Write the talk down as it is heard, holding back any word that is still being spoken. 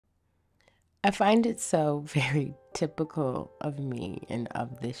I find it so very typical of me and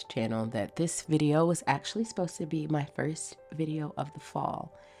of this channel that this video was actually supposed to be my first video of the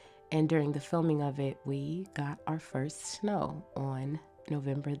fall. And during the filming of it, we got our first snow on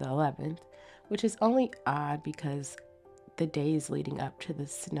November the 11th, which is only odd because the days leading up to the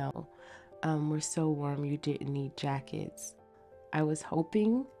snow were so warm you didn't need jackets. I was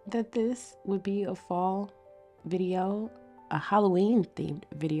hoping that this would be a fall video, a Halloween themed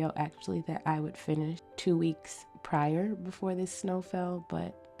video actually, that I would finish 2 weeks prior before this snow fell,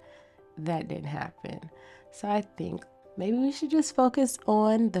 but that didn't happen. So I think maybe we should just focus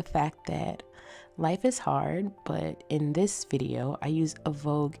on the fact that life is hard, but in this video I use a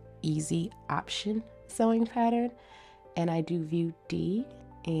Vogue Easy Option sewing pattern and I do view D,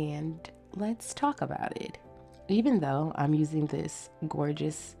 and let's talk about it. Even though I'm using this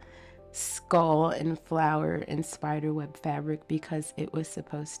gorgeous skull and flower and spiderweb fabric because it was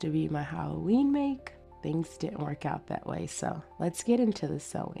supposed to be my Halloween make, things didn't work out that way. So let's get into the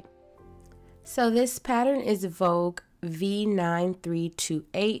sewing. So this pattern is Vogue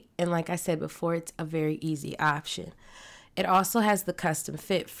V9328, and like I said before, it's a very easy option. It also has the custom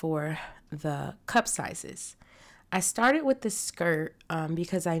fit for the cup sizes. I started with the skirt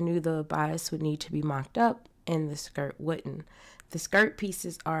because I knew the bodice would need to be mocked up and the skirt wouldn't. The skirt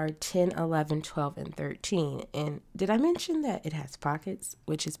pieces are 10, 11, 12, and 13. And did I mention that it has pockets,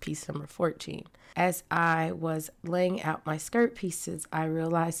 which is piece number 14? As I was laying out my skirt pieces, I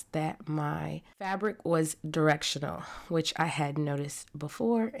realized that my fabric was directional, which I had noticed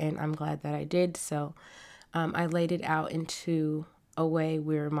before, and I'm glad that I did. So I laid it out into a way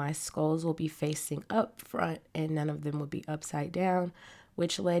where my skulls will be facing up front and none of them will be upside down,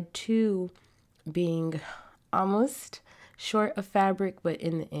 which led to being almost short of fabric, but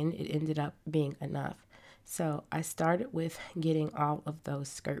in the end it ended up being enough. So I started with getting all of those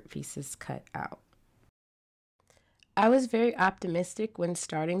skirt pieces cut out. I was very optimistic when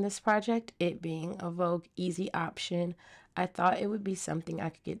starting this project, it being a Vogue Easy Option. I thought it would be something I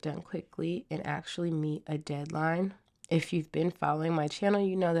could get done quickly and actually meet a deadline. If you've been following my channel,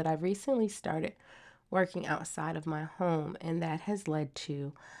 you know that I've recently started working outside of my home, and that has led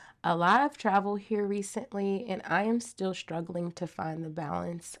to a lot of travel here recently, and I am still struggling to find the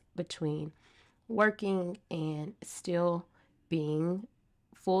balance between working and still being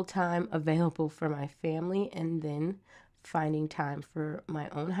full-time available for my family and then finding time for my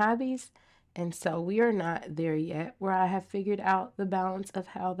own hobbies. And so we are not there yet where I have figured out the balance of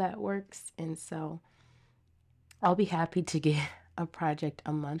how that works, and so I'll be happy to get a project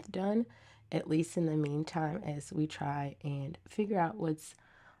a month done, at least in the meantime, as we try and figure out what's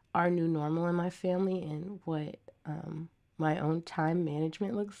our new normal in my family and what my own time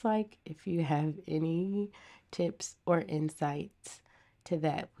management looks like. If you have any tips or insights to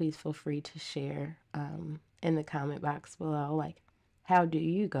that, please feel free to share in the comment box below. Like, how do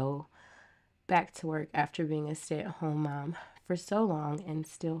you go back to work after being a stay-at-home mom for so long and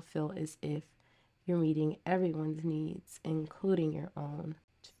still feel as if you're meeting everyone's needs, including your own?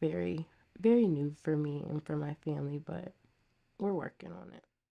 It's very, very new for me and for my family, but we're working on it.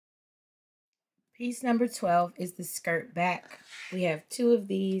 Piece number 12 is the skirt back. We have 2 of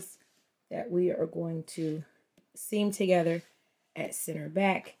these that we are going to seam together at center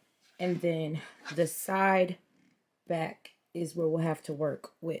back, and then the side back is where we'll have to work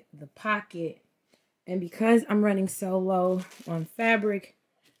with the pocket. And because I'm running so low on fabric,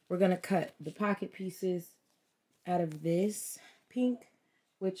 we're going to cut the pocket pieces out of this pink,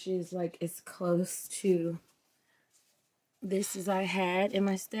 which is like as close to this as I had in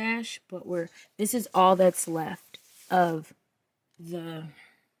my stash, but this is all that's left of the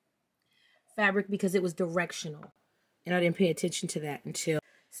fabric because it was directional, and I didn't pay attention to that until I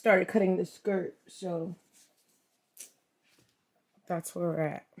started cutting the skirt. So that's where we're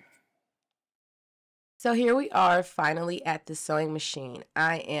at. So here we are finally at the sewing machine.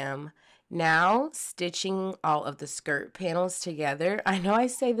 I am now stitching all of the skirt panels together. I know I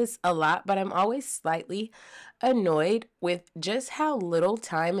say this a lot, but I'm always slightly annoyed with just how little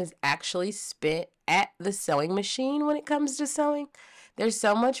time is actually spent at the sewing machine when it comes to sewing. There's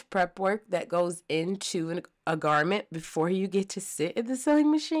so much prep work that goes into a garment before you get to sit at the sewing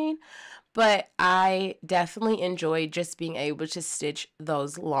machine. But I definitely enjoy just being able to stitch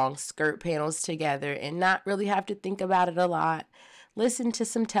those long skirt panels together and not really have to think about it a lot, listen to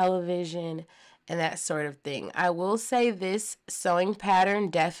some television, and that sort of thing. I will say this sewing pattern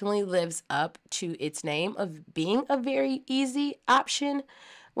definitely lives up to its name of being a very easy option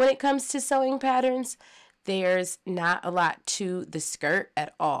when it comes to sewing patterns. There's not a lot to the skirt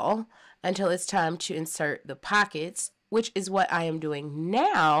at all until it's time to insert the pockets. which is what I am doing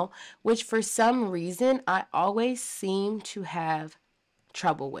now, which for some reason I always seem to have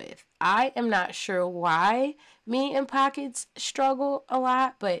trouble with. I am not sure why me and pockets struggle a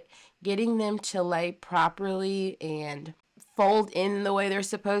lot, but getting them to lay properly and fold in the way they're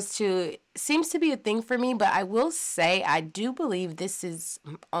supposed to seems to be a thing for me. But I will say I do believe this is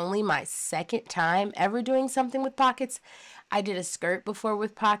only my second time ever doing something with pockets. I did a skirt before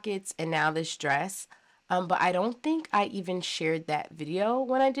with pockets and now this dress. But I don't think I even shared that video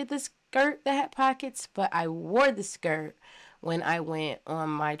when I did the skirt that had pockets, but I wore the skirt when I went on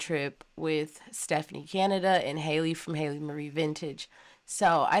my trip with Stephanie Canada and Haley from Haley Marie Vintage.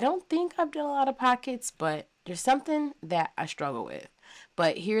 So I don't think I've done a lot of pockets, but there's something that I struggle with.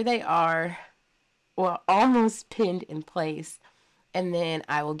 But here they are, well, almost pinned in place, and then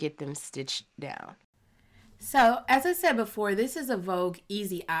I will get them stitched down. So, as I said before, this is a Vogue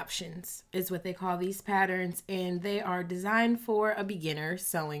Easy Options, is what they call these patterns, and they are designed for a beginner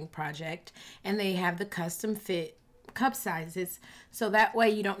sewing project, and they have the custom fit cup sizes, so that way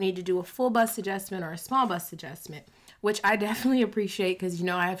you don't need to do a full bust adjustment or a small bust adjustment, which I definitely appreciate because you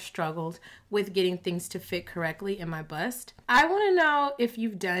know I have struggled with getting things to fit correctly in my bust. I want to know if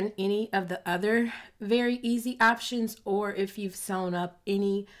you've done any of the other very easy options or if you've sewn up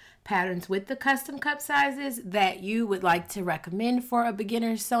any patterns with the custom cup sizes that you would like to recommend for a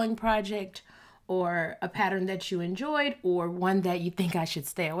beginner sewing project, or a pattern that you enjoyed, or one that you think I should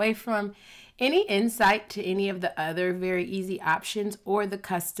stay away from. Any insight to any of the other very easy options or the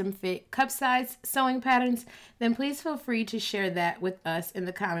custom fit cup size sewing patterns, then please feel free to share that with us in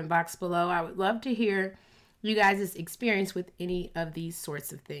the comment box below. I would love to hear you guys' experience with any of these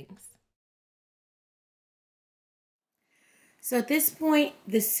sorts of things. So at this point,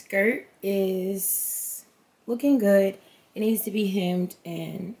 the skirt is looking good. It needs to be hemmed,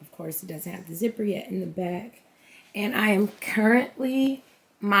 and of course it doesn't have the zipper yet in the back. And I am currently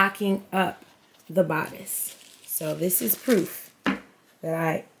mocking up the bodice. So this is proof that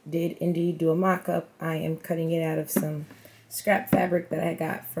I did indeed do a mock-up. I am cutting it out of some scrap fabric that I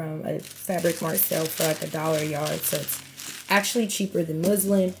got from a fabric mart sale for like $1 a yard. So it's actually cheaper than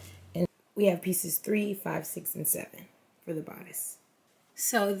muslin. And we have pieces 3, 5, 6, and 7 for the bodice.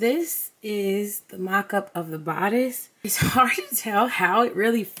 So this is the mock-up of the bodice. It's hard to tell how it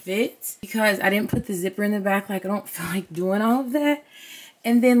really fits because I didn't put the zipper in the back. Like, I don't feel like doing all of that.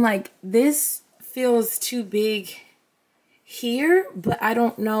 And then like this feels too big here, but I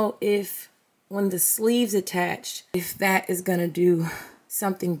don't know if when the sleeves attached, if that is gonna do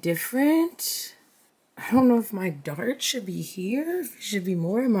something different. I don't know if my dart should be here, if it should be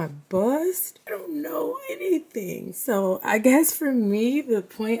more in my bust. I don't know anything. So I guess for me, the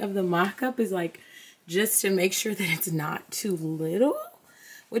point of the mock-up is like just to make sure that it's not too little,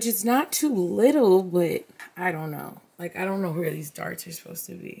 which it's not too little, but I don't know. Like, I don't know where these darts are supposed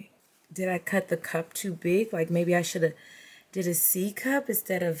to be. Did I cut the cup too big? Like maybe I should have did a C cup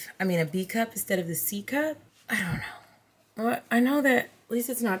instead of, a B cup instead of the C cup? I don't know. Well, I know that at least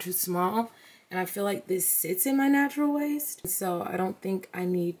it's not too small. And I feel like this sits in my natural waist. So I don't think I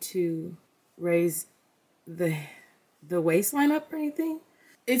need to raise the waistline up or anything.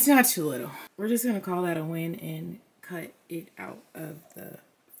 It's not too little. We're just gonna call that a win and cut it out of the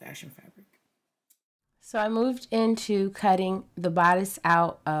fashion fabric. So I moved into cutting the bodice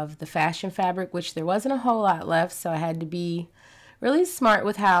out of the fashion fabric, which there wasn't a whole lot left. So I had to be really smart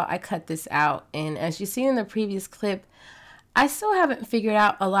with how I cut this out. And as you see in the previous clip, I still haven't figured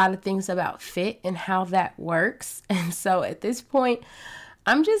out a lot of things about fit and how that works. And so at this point,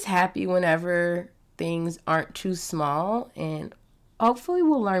 I'm just happy whenever things aren't too small, and hopefully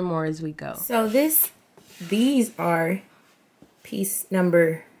we'll learn more as we go. So these are piece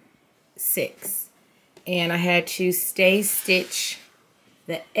number 6. And I had to stay stitch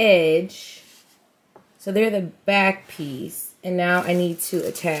the edge. So they're the back piece. And now I need to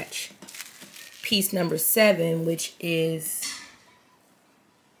attach piece number 7, which is,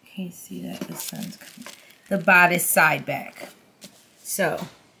 can you see that? The sun's coming. The bodice side back. So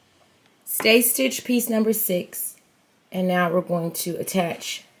stay stitch piece number 6, and now we're going to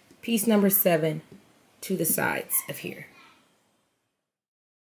attach piece number 7 to the sides of here.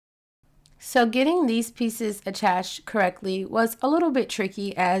 So getting these pieces attached correctly was a little bit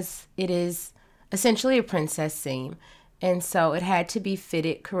tricky, as it is essentially a princess seam, and so it had to be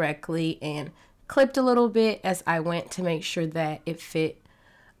fitted correctly and clipped a little bit as I went to make sure that it fit,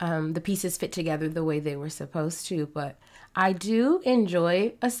 the pieces fit together the way they were supposed to. But I do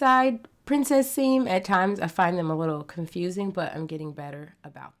enjoy a side princess seam. At times I find them a little confusing, but I'm getting better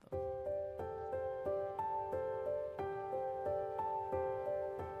about them.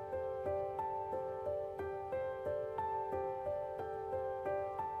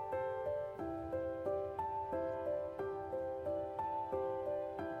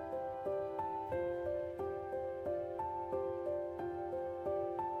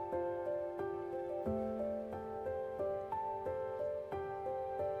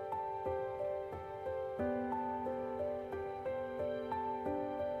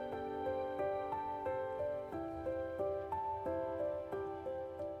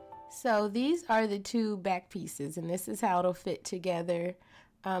 So these are the two back pieces, and this is how it'll fit together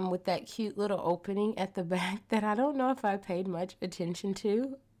with that cute little opening at the back that I don't know if I paid much attention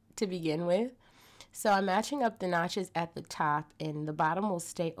to begin with. So I'm matching up the notches at the top, and the bottom will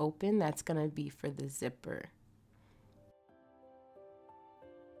stay open. That's going to be for the zipper.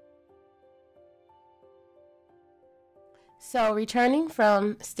 So returning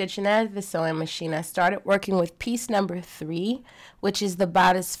from stitching at the sewing machine, I started working with piece number 3, which is the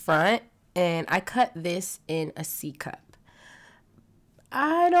bodice front, and I cut this in a C cup.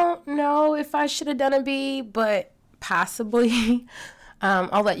 I don't know if I should have done a B, but possibly.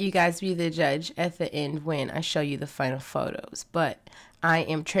 I'll let you guys be the judge at the end when I show you the final photos. But I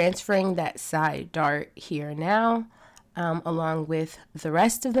am transferring that side dart here now, along with the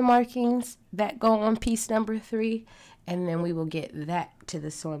rest of the markings that go on piece number 3, and then we will get that to the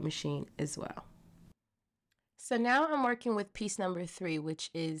sewing machine as well. So now I'm working with piece number 3,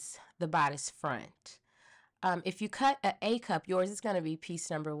 which is the bodice front. If you cut an A cup, yours is going to be piece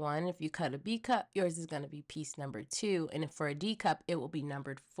number 1. If you cut a B cup, yours is going to be piece number 2. And for a D cup, it will be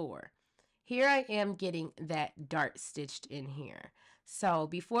numbered 4. Here I am getting that dart stitched in here. So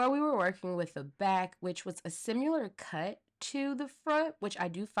before we were working with the back, which was a similar cut to the front, which I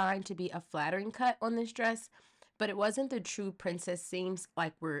do find to be a flattering cut on this dress, but it wasn't the true princess seams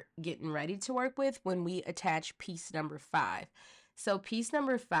like we're getting ready to work with when we attach piece number 5. So piece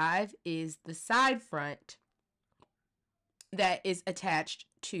number 5 is the side front that is attached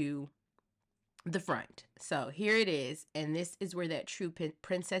to the front. So here it is, and this is where that true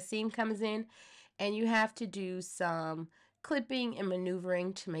princess seam comes in, and you have to do some clipping and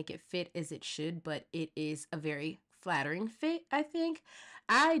maneuvering to make it fit as it should, but it is a very flattering fit, I think.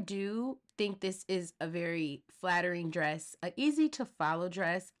 I do think this is a very flattering dress, an easy to follow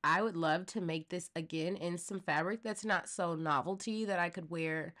dress. I would love to make this again in some fabric that's not so novelty that I could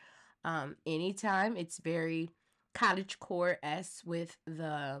wear anytime. It's very cottage core-esque with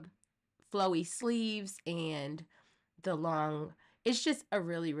the flowy sleeves and the long, it's just a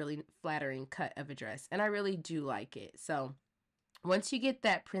really, really flattering cut of a dress, and I really do like it. So once you get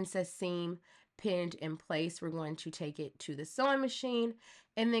that princess seam pinned in place, we're going to take it to the sewing machine,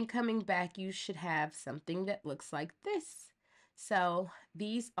 and then coming back, you should have something that looks like this. So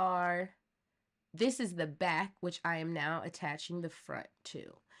this is the back, which I am now attaching the front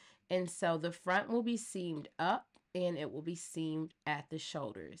to. And so the front will be seamed up, and it will be seamed at the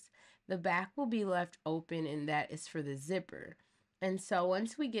shoulders. The back will be left open, and that is for the zipper. And so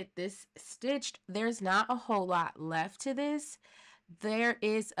once we get this stitched, there's not a whole lot left to this. There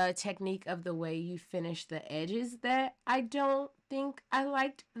is a technique of the way you finish the edges that I don't think I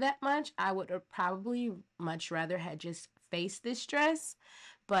liked that much. I would have probably much rather had just faced this dress,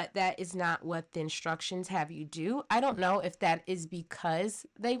 but that is not what the instructions have you do. I don't know if that is because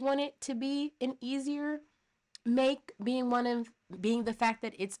they want it to be an easier make, being the fact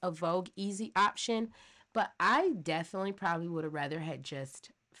that it's a Vogue easy option, but I definitely probably would have rather had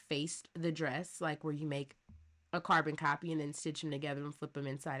just faced the dress, like where you make a carbon copy and then stitch them together and flip them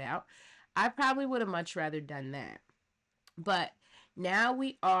inside out. I probably would have much rather done that. But now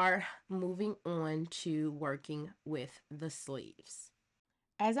we are moving on to working with the sleeves.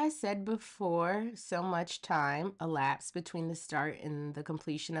 As I said before, so much time elapsed between the start and the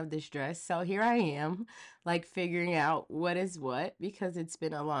completion of this dress. So here I am, like figuring out what is what, because it's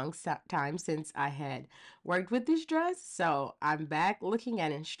been a long time since I had worked with this dress. So I'm back looking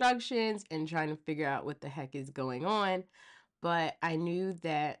at instructions and trying to figure out what the heck is going on. But I knew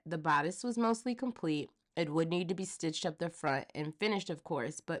that the bodice was mostly complete. It would need to be stitched up the front and finished, of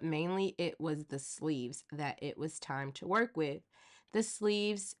course, but mainly it was the sleeves that it was time to work with. The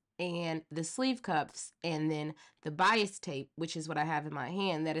sleeves and the sleeve cups, and then the bias tape, which is what I have in my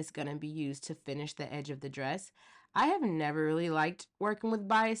hand, that is going to be used to finish the edge of the dress. I have never really liked working with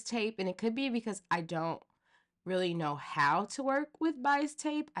bias tape, and it could be because I don't really know how to work with bias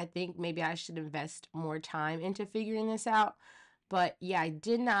tape. I think maybe I should invest more time into figuring this out. But yeah, I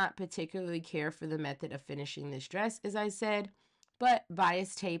did not particularly care for the method of finishing this dress, as I said, but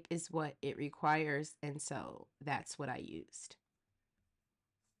bias tape is what it requires, and so that's what I used.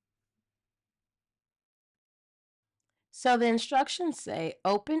 So the instructions say,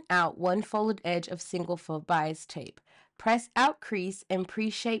 open out one folded edge of single fold bias tape. Press out crease and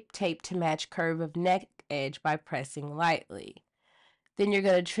pre-shape tape to match curve of neck edge by pressing lightly. Then you're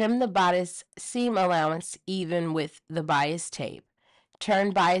going to trim the bodice seam allowance even with the bias tape. Turn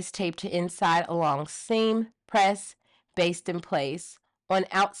bias tape to inside along seam, press, baste in place. On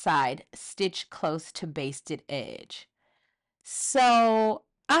outside, stitch close to basted edge. So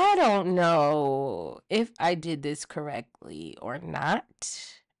I don't know if I did this correctly or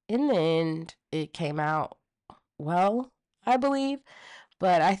not. in the end, it came out well, I believe.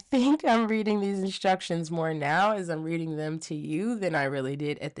 But I think I'm reading these instructions more now as I'm reading them to you than I really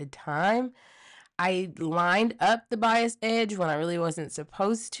did at the time. I lined up the bias edge when I really wasn't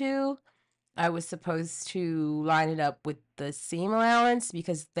supposed to. I was supposed to line it up with the seam allowance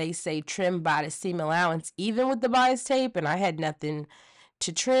because they say trim by the seam allowance even with the bias tape, and I had nothing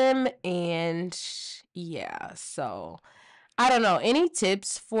to trim. And yeah, so I don't know. Any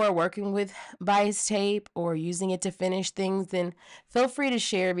tips for working with bias tape or using it to finish things, then feel free to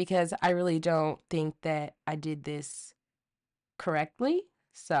share because I really don't think that I did this correctly.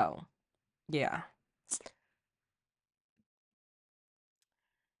 So, yeah.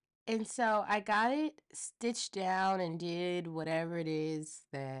 And so I got it stitched down and did whatever it is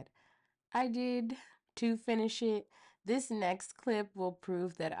that I did to finish it. This next clip will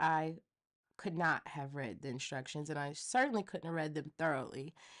prove that I could not have read the instructions, and I certainly couldn't have read them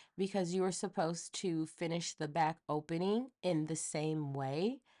thoroughly because you were supposed to finish the back opening in the same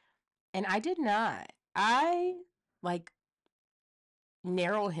way, and I did not. I like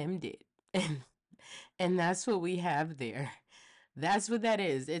narrow hemmed it, and that's what we have there. That's what that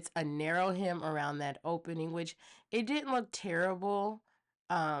is. It's a narrow hem around that opening, which it didn't look terrible.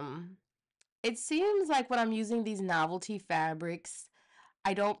 Um, it seems like when I'm using these novelty fabrics,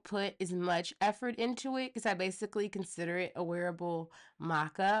 I don't put as much effort into it because I basically consider it a wearable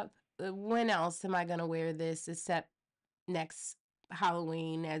mock-up. When else am I going to wear this except next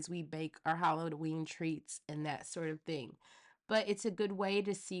Halloween as we bake our Halloween treats and that sort of thing? But it's a good way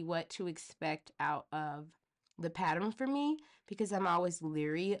to see what to expect out of the pattern for me because I'm always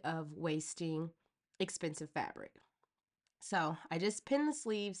leery of wasting expensive fabric. So I just pin the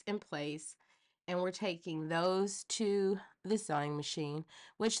sleeves in place, and we're taking those to the sewing machine,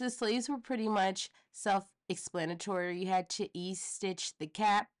 which the sleeves were pretty much self-explanatory. You had to stitch the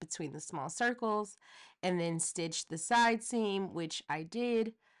cap between the small circles and then stitch the side seam, which I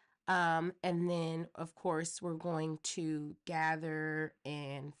did. And then, of course, we're going to gather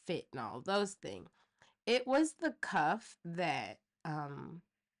and fit and all those things. It was the cuff that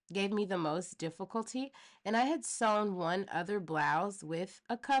gave me the most difficulty, and I had sewn one other blouse with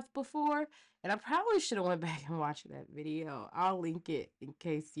a cuff before, and I probably should have went back and watched that video. I'll link it in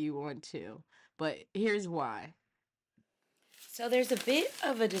case you want to, but here's why. So there's a bit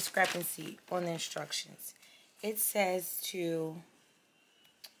of a discrepancy on the instructions. It says to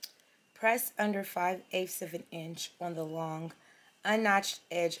press under 5/8 of an inch on the long, unnotched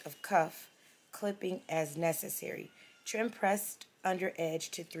edge of cuff, clipping as necessary. Trim pressed under edge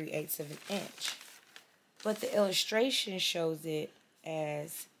to 3/8 of an inch. But the illustration shows it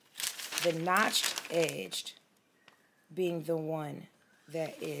as the notched edge being the one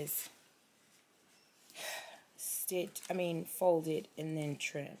that is folded and then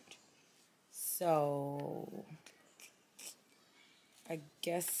trimmed. So I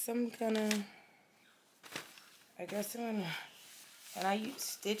guess I'm gonna, and I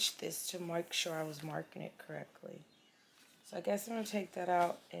stitched this to make sure I was marking it correctly. So I guess I'm gonna take that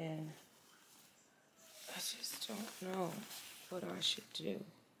out, and I just don't know what I should do.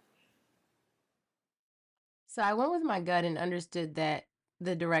 So I went with my gut and understood that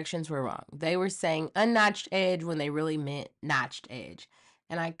the directions were wrong. They were saying unnotched edge when they really meant notched edge.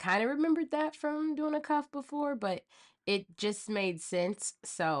 And I kind of remembered that from doing a cuff before, but it just made sense.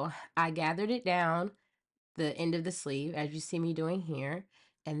 So I gathered it down the end of the sleeve, as you see me doing here,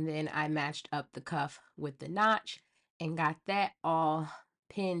 and then I matched up the cuff with the notch and got that all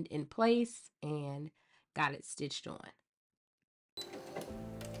pinned in place and got it stitched on.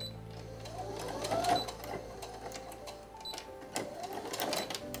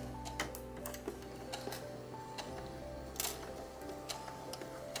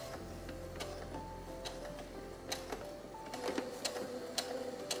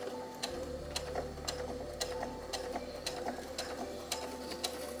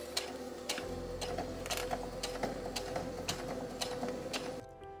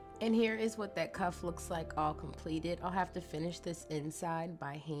 And here is what that cuff looks like all completed. I'll have to finish this inside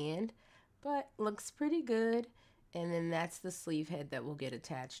by hand, but looks pretty good. And then that's the sleeve head that will get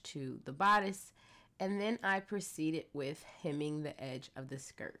attached to the bodice. And then I proceeded with hemming the edge of the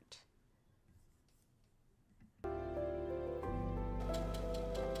skirt.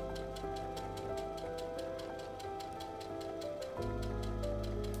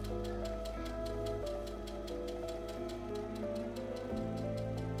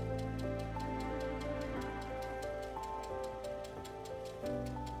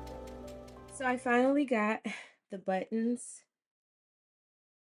 So I finally got the buttons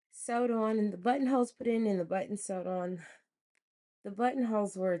sewed on and the buttonholes put in and the buttons sewed on. The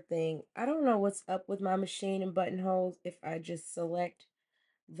buttonholes were a thing. I don't know what's up with my machine and buttonholes, if I just select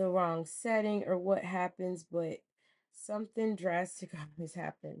the wrong setting or what happens, but something drastic always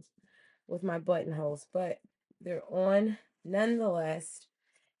happens with my buttonholes. But they're on nonetheless.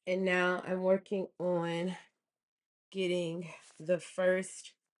 And now I'm working on getting the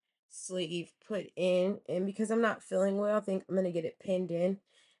first sleeve put in. And because I'm not feeling well, I think I'm going to get it pinned in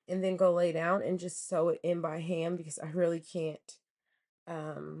and then go lay down and just sew it in by hand, because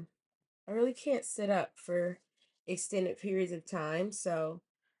um I really can't sit up for extended periods of time. So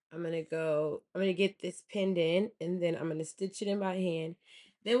I'm gonna get this pinned in, and then I'm gonna stitch it in by hand.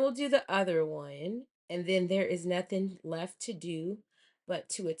 Then we'll do the other one, and then there is nothing left to do but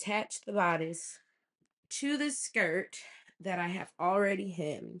to attach the bodice to the skirt that I have already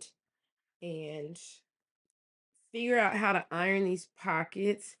hemmed, and figure out how to iron these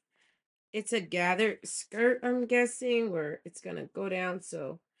pockets. It's a gathered skirt, I'm guessing, where it's gonna go down,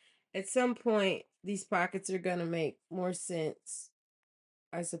 so at some point these pockets are gonna make more sense,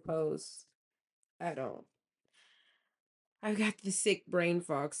 I suppose. I don't. I've got the sick brain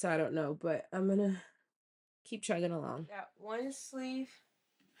fog, so I don't know, but I'm gonna keep chugging along. Got one sleeve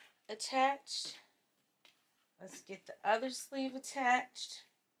attached. Let's get the other sleeve attached.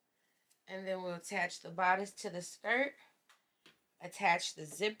 And then we'll attach the bodice to the skirt, attach the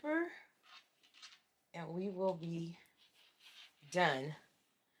zipper, and we will be done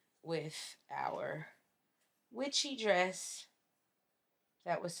with our witchy dress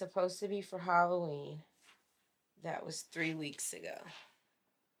that was supposed to be for Halloween. That was 3 weeks ago.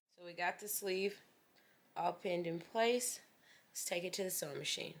 So we got the sleeve all pinned in place. Let's take it to the sewing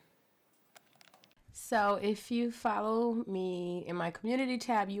machine. So if you follow me in my community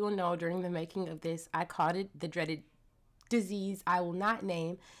tab, you will know during the making of this, I called it the dreaded disease I will not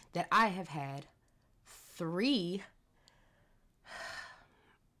name that I have had three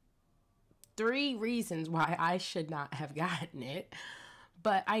reasons why I should not have gotten it.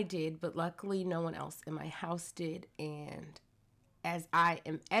 But I did, but luckily no one else in my house did. And as I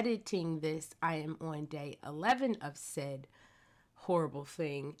am editing this, I am on day 11 of said horrible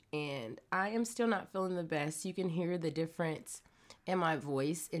thing, and I am still not feeling the best. You can hear the difference in my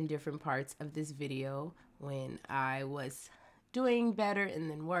voice in different parts of this video when I was doing better and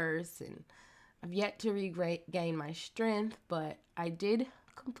then worse, and I've yet to regain my strength, but I did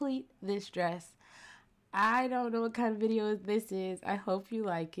complete this dress. I don't know what kind of video this is. I hope you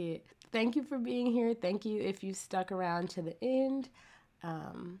like it. Thank you for being here. Thank you if you stuck around to the end.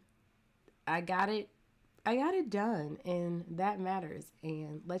 I got it done, and that matters.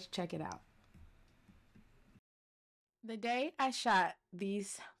 And let's check it out. The day I shot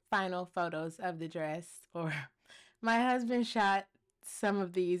these final photos of the dress, or my husband shot some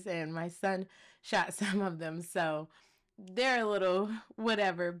of these and my son shot some of them, so they're a little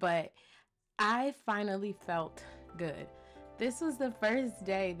whatever, but I finally felt good. This was the first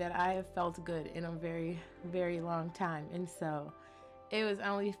day that I have felt good in a very, very long time, and so it was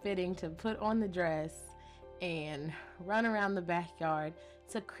only fitting to put on the dress and run around the backyard.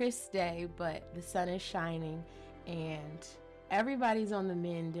 It's a crisp day, but the sun is shining and everybody's on the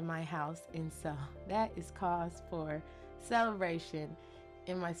mend in my house, and so that is cause for celebration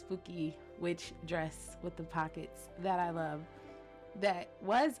in my spooky witch dress with the pockets that I love. That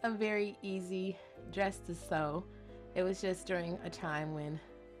was a very easy dress to sew. It was just during a time when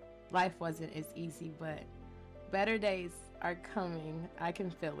life wasn't as easy, but better days are coming. I can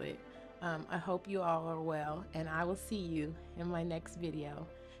feel it. I hope you all are well, and I will see you in my next video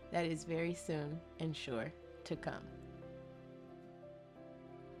that is very soon and sure to come.